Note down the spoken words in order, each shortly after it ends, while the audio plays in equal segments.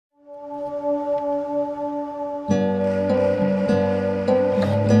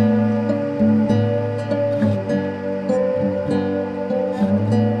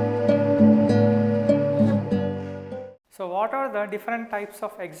different types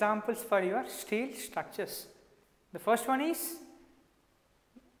of examples for your steel structures. The first one is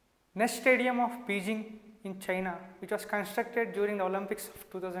Nest Stadium of Beijing in China, which was constructed during the Olympics of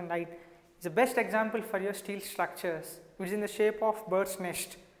 2008. It's the best example for your steel structures, which is in the shape of bird's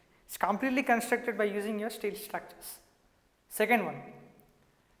nest. It's completely constructed by using your steel structures. Second one,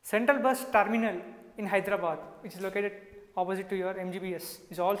 Central Bus Terminal in Hyderabad, which is located opposite to your MGBS,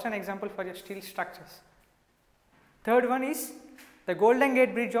 is also an example for your steel structures. Third one is the Golden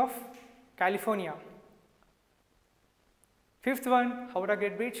Gate Bridge of California. Fifth one, Howrah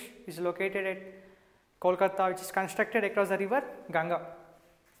Gate Bridge, is located at Kolkata, which is constructed across the river Ganga.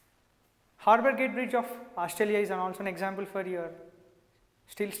 Harbour Gate Bridge of Australia is also an example for your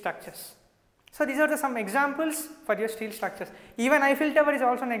steel structures. So these are some examples for your steel structures. Even Eiffel Tower is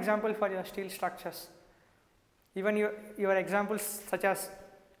also an example for your steel structures. Even your examples such as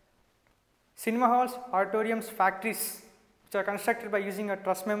cinema halls, auditoriums, factories, which are constructed by using your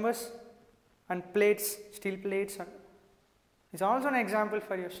truss members and plates, steel plates, is also an example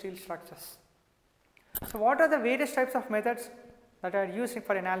for your steel structures. So what are the various types of methods that are used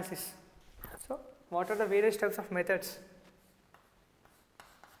for analysis? So what are the various types of methods?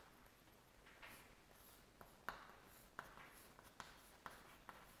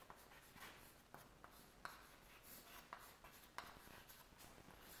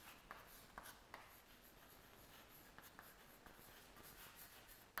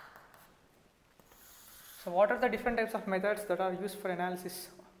 So what are the different types of methods that are used for analysis?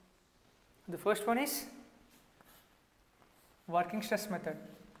 The first one is working stress method.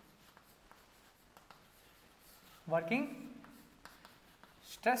 Working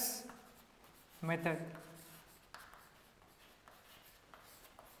stress method.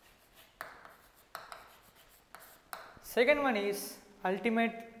 Second one is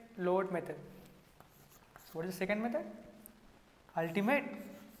ultimate load method. So what is the second method? Ultimate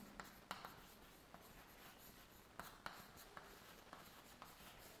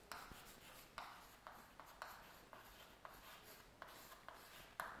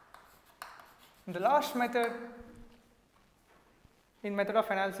the last method in method of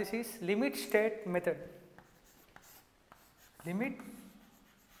analysis is limit state method. Limit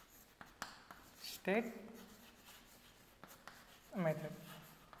state method.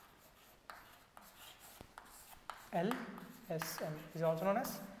 LSM is also known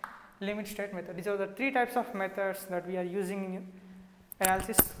as limit state method. These are the three types of methods that we are using in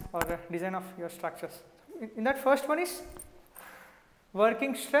analysis or design of your structures. In that first one is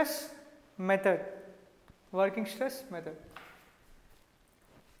working stress method. Working stress method.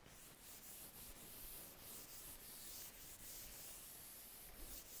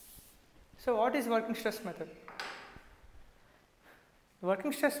 So what is working stress method? The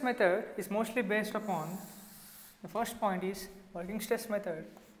working stress method is mostly based upon, the first point is working stress method,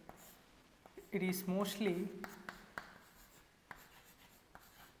 it is mostly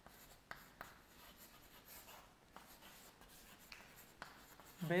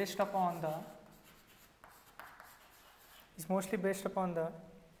based upon the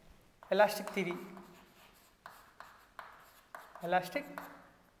elastic theory. Elastic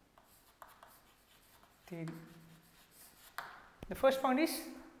theory. The first point is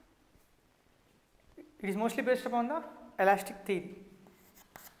it is mostly based upon the elastic theory.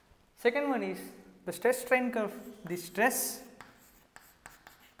 Second one is the stress strain curve. The stress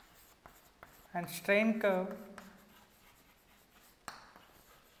and strain curve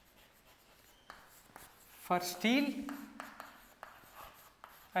for steel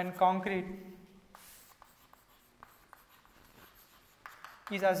and concrete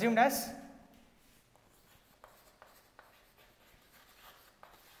is assumed as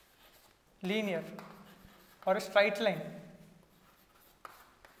linear or a straight line.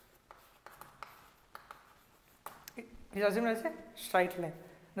 It is assumed as a straight line.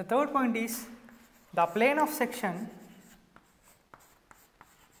 The third point is the plane of section,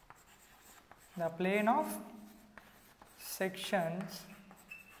 the plane of sections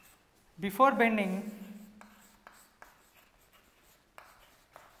before bending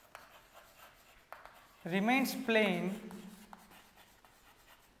remains plane,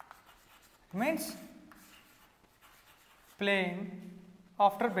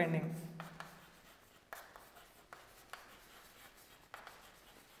 after bending.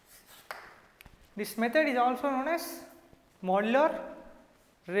 This method is also known as Molar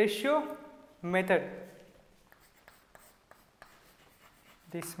Ratio method.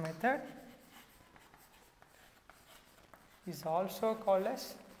 This method is also called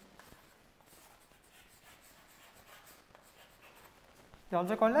as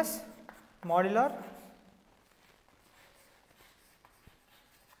modular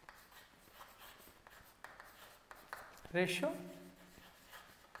ratio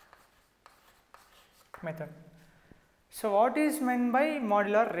method. So what is meant by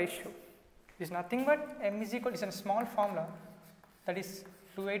modular ratio? It is nothing but m is equal, is a small formula, that is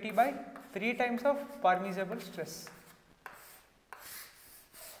 280 by 3 times of permissible stress.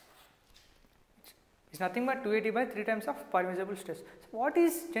 It's nothing but 280 by 3 times of permissible stress. So what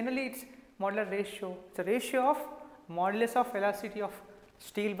is generally its modular ratio? It's a ratio of modulus of elasticity of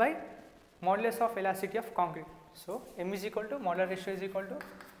steel by modulus of elasticity of concrete. So m is equal to, modular ratio is equal to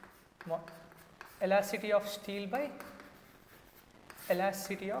elasticity of steel by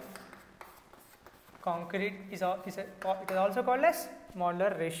elasticity of concrete it is also called as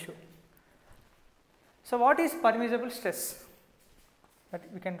modular ratio. So what is permissible stress? That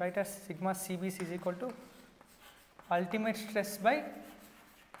we can write as sigma CBC is equal to ultimate stress by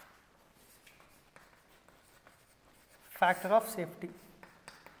factor of safety.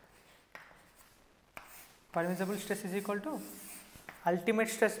 Permissible stress is equal to ultimate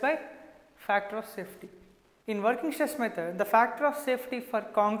stress by factor of safety. In working stress method, the factor of safety for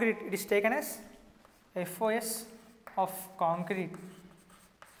concrete, it is taken as FOS of concrete,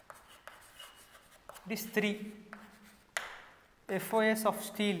 it is 3. FOS of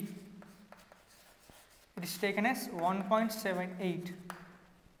steel, it is taken as 1.78.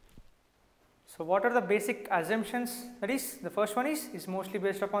 So what are the basic assumptions? That is, the first one is mostly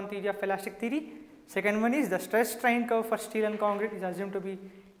based upon theory of elastic theory. Second one is the stress strain curve for steel and concrete is assumed to be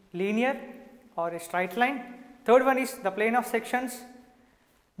linear or a straight line. Third one is the plane of sections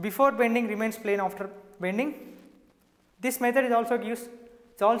before bending remains plane after bending. This method is also used,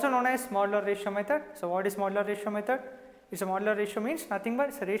 it's also known as modular ratio method. So what is modular ratio method? It's a modular ratio means nothing but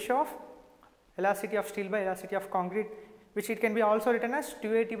it's a ratio of elasticity of steel by elasticity of concrete, which it can be also written as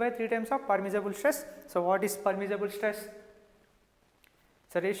 280 by 3 times of permissible stress. So what is permissible stress?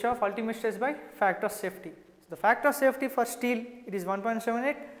 It's a ratio of ultimate stress by factor of safety. So the factor of safety for steel, it is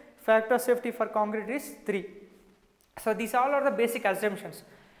 1.78, factor of safety for concrete is 3. So these all are the basic assumptions.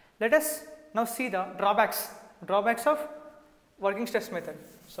 Let us now see the drawbacks of working stress method.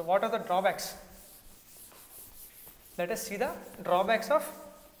 So what are the drawbacks? Let us see the drawbacks of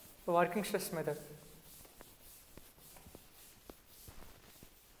working stress method.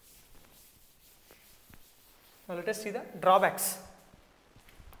 Now let us see the drawbacks.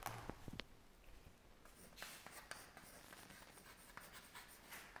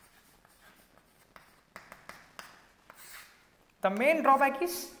 The main drawback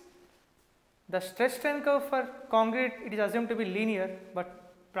is the stress strain curve for concrete, it is assumed to be linear,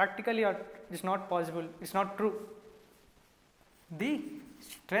 but practically it is not possible, it is not true. The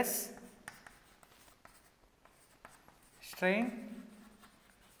stress strain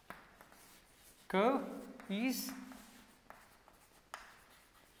curve is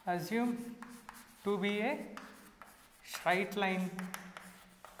assumed to be a straight line,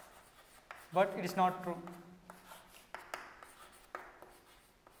 but it is not true.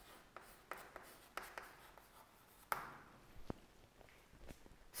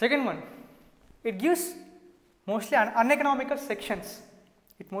 Second one, it gives mostly uneconomical sections.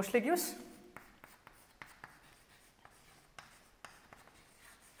 It mostly gives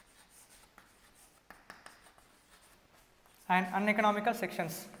uneconomical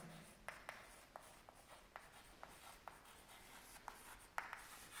sections.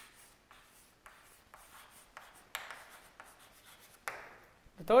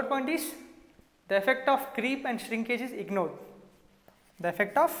 The third point is the effect of creep and shrinkage is ignored. The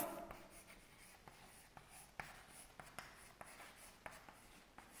effect of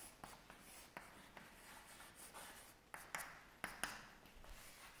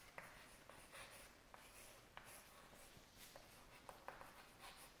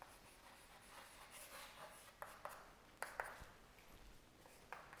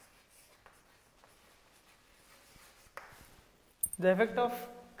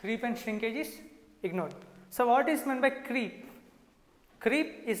creep and shrinkage is ignored. So what is meant by creep?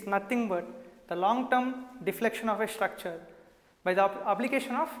 Creep is nothing but the long term deflection of a structure by the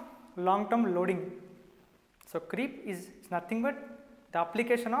application of long term loading. So creep is nothing but the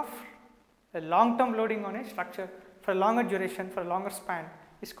application of a long term loading on a structure for a longer duration, for a longer span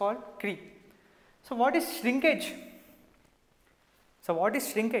is called creep. So what is shrinkage?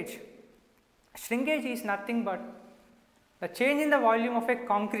 Shrinkage is nothing but the change in the volume of a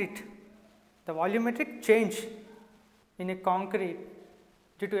concrete, the volumetric change in a concrete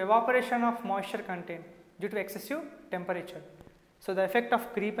due to evaporation of moisture content due to excessive temperature. So the effect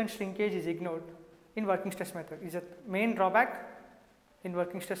of creep and shrinkage is ignored in working stress method. Is a main drawback in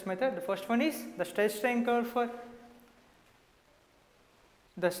working stress method. The first one is the stress strain curve for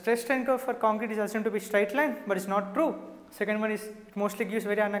the stress strain curve for concrete is assumed to be straight line, but it's not true. Second one is it mostly gives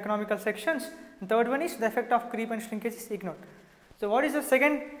very uneconomical sections. And third one is the effect of creep and shrinkage is ignored. So what is the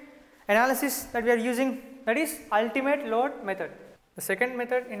second analysis that we are using? That is ultimate load method. The second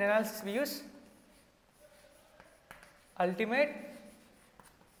method in analysis we use ultimate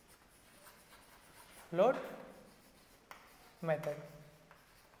load method.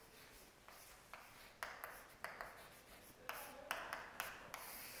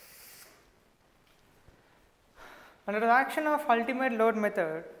 Under the action of ultimate load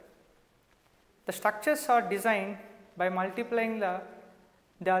method, the structures are designed by multiplying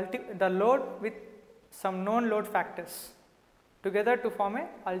the load with some known load factors together to form a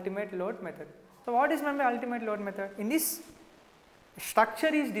ultimate load method. So what is meant by ultimate load method? In this,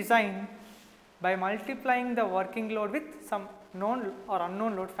 structure is designed by multiplying the working load with some known or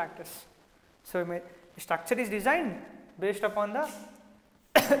unknown load factors. So structure is designed based upon the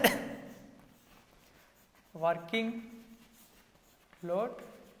working load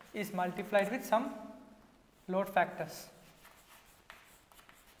is multiplied with some load factors,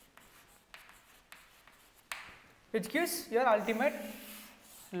 which gives your ultimate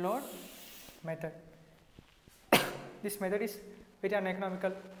load method. This method is very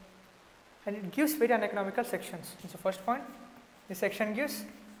uneconomical and it gives very uneconomical sections. So first point, this section gives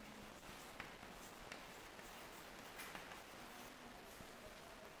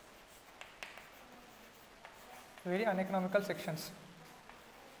very uneconomical sections.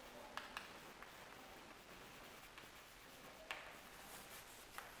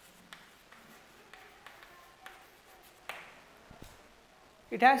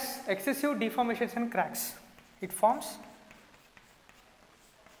 It has excessive deformations and cracks. It forms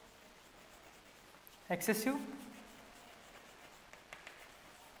excessive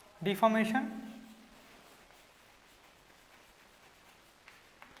deformation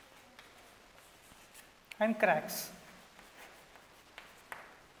and cracks.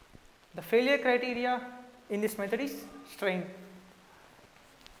 The failure criteria in this method is strain.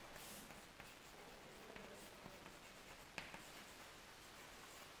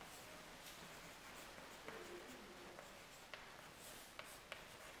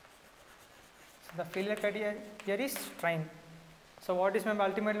 So the failure criteria here is strain. So what is my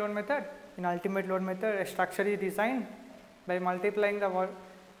ultimate load method? In ultimate load method, a structure is designed by multiplying the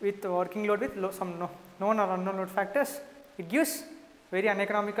working load with some known or unknown load factors. It gives very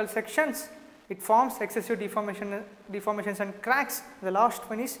uneconomical sections. It forms excessive deformations and cracks. The last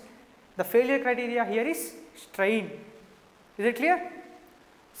one is the failure criteria here is strain. Is it clear?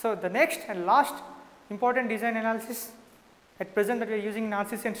 So the next and last important design analysis at present that we are using in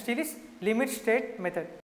RCC and steel is limit state method.